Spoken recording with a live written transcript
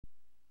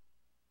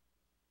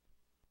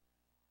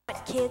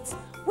kids.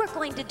 We're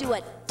going to do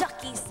a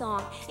ducky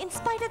song. In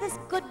spite of this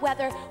good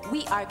weather,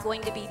 we are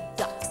going to be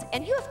ducks.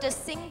 And you have to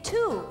sing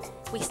too.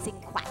 We sing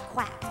quack,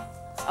 quack.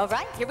 All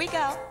right, here we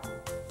go.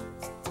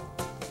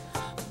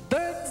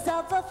 Birds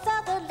of a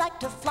feather like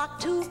to flock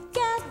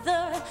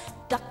together.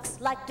 Ducks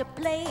like to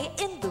play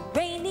in the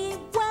rainy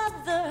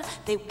weather.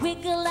 They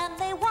wiggle and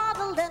they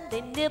waddle and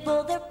they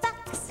nibble their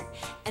backs.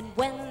 And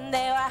when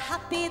they are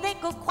happy, they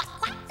go quack,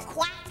 quack,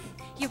 quack.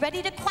 You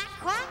ready to quack,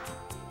 quack?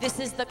 This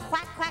is the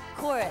quack, quack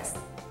chorus.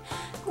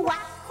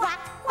 Quack, quack,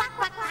 quack,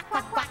 quack, quack,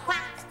 quack, quack,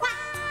 quack, quack,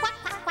 quack,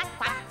 quack,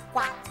 quack,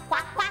 quack,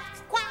 quack, quack,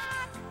 quack.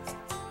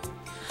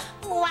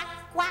 Quack,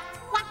 quack,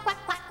 quack,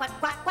 quack, quack,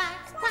 quack, quack,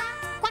 quack,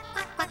 quack,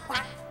 quack, quack,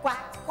 quack,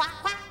 quack, quack,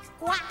 quack,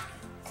 quack.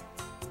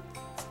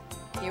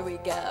 Here we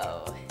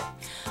go.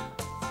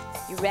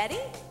 You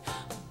ready?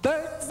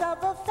 Birds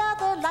of a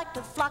feather like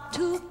to flock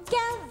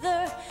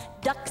together.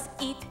 Ducks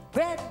eat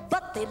bread,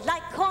 but they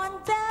like corn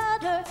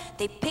better.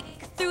 They pick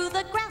through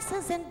the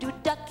grasses and do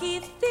ducky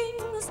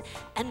things.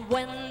 And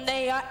when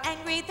they are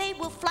angry, they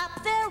will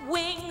flap their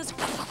wings.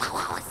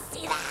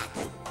 See that?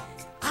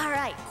 All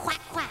right,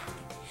 quack, quack.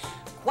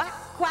 Quack,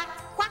 quack,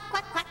 quack,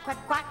 quack, quack, quack,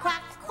 quack,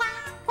 quack,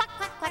 quack,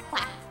 quack, quack, quack,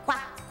 quack,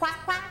 quack, quack,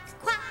 quack,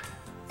 quack.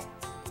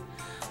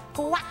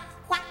 Quack,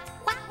 quack,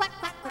 quack, quack,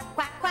 quack,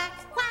 quack, quack, quack,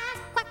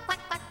 quack, quack,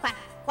 quack, quack, quack,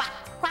 quack,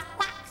 quack,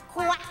 quack,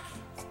 quack.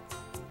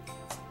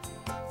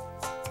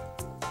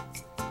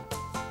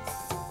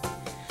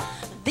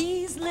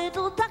 These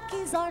little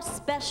duckies are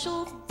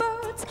special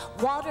birds.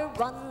 Water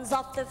runs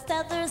off their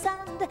feathers,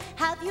 and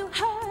have you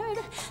heard?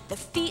 Their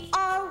feet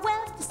are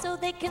webbed so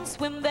they can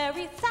swim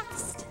very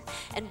fast.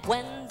 And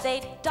when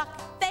they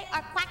duck, they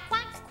are quack,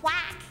 quack,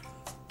 quack.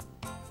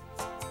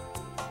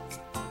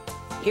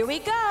 Here we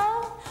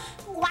go.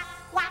 Quack,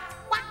 quack,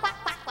 quack, quack,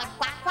 quack, quack,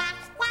 quack,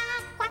 quack,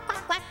 quack,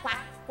 quack, quack, quack,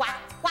 quack, quack,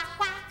 quack,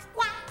 quack,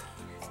 quack.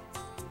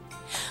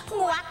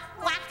 Quack,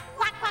 quack,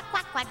 quack,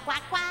 quack, quack, quack,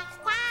 quack, quack,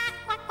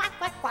 quack,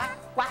 quack, quack, quack,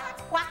 quack, quack,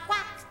 quack,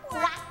 quack,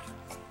 quack.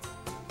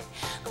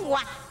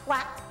 Quack,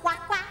 quack,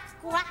 quack, quack,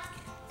 quack.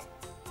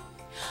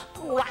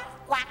 Quack,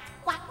 quack,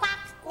 quack, quack,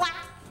 quack.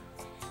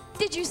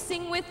 Did you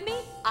sing with me?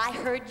 I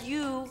heard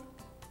you.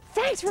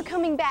 Thanks for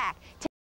coming back.